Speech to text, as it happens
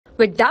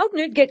With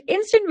Doubtnut, get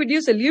instant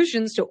video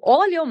solutions to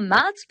all your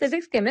maths,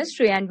 physics,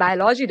 chemistry, and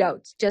biology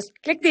doubts. Just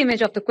click the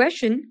image of the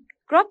question,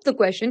 crop the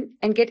question,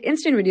 and get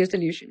instant video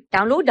solution.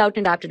 Download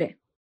Doubtnut app today.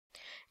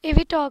 If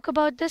we talk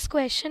about this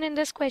question, in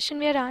this question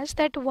we are asked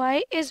that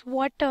why is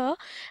water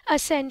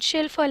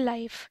essential for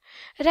life,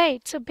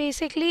 right? So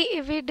basically,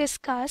 if we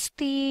discuss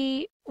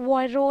the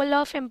role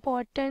or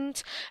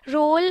importance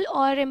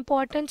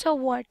of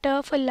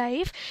water for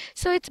life,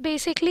 so it's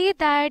basically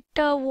that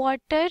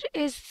water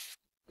is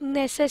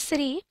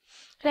necessary,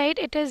 right?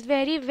 It is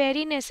very,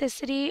 very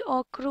necessary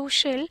or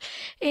crucial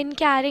in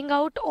carrying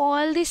out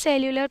all the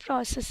cellular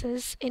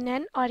processes in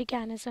an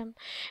organism,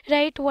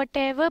 right?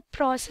 Whatever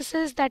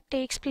processes that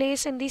takes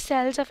place in the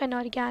cells of an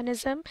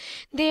organism,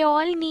 they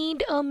all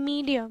need a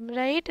medium,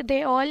 right?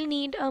 They all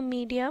need a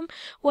medium.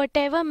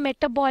 Whatever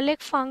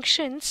metabolic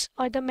functions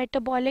or the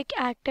metabolic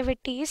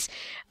activities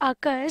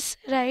occurs,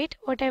 right?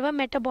 Whatever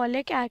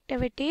metabolic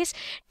activities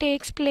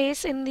takes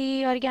place in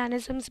the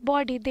organism's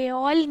body, they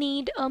all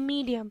need a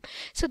medium.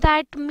 So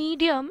that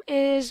medium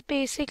is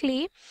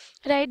basically,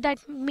 right,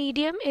 that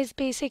medium is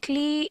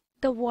basically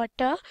the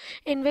water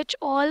in which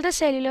all the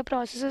cellular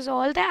processes,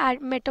 all the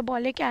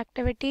metabolic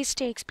activities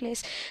takes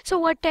place. So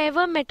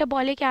whatever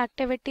metabolic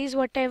activities,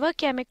 whatever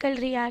chemical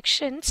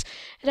reactions,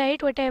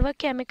 right, whatever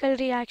chemical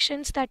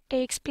reactions that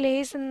takes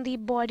place in the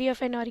body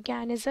of an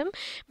organism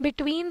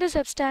between the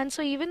substance,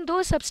 so even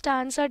those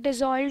substances are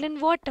dissolved in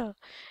water,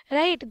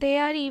 right, they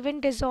are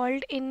even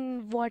dissolved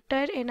in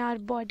water in our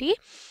body,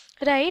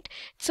 right?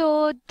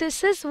 So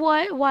this is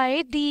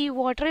why the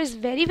water is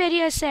very, very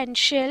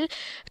essential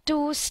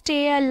to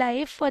stay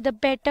alive for the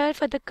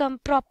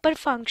proper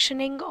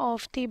functioning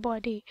of the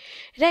body,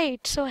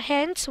 right? So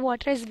hence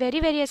water is very,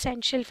 very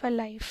essential for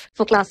life.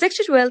 For class 6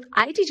 to 12,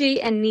 IIT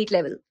JEE and NEET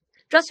level.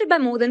 Trusted by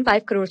more than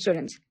 5 crore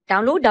students.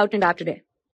 Download Doubtnut app today.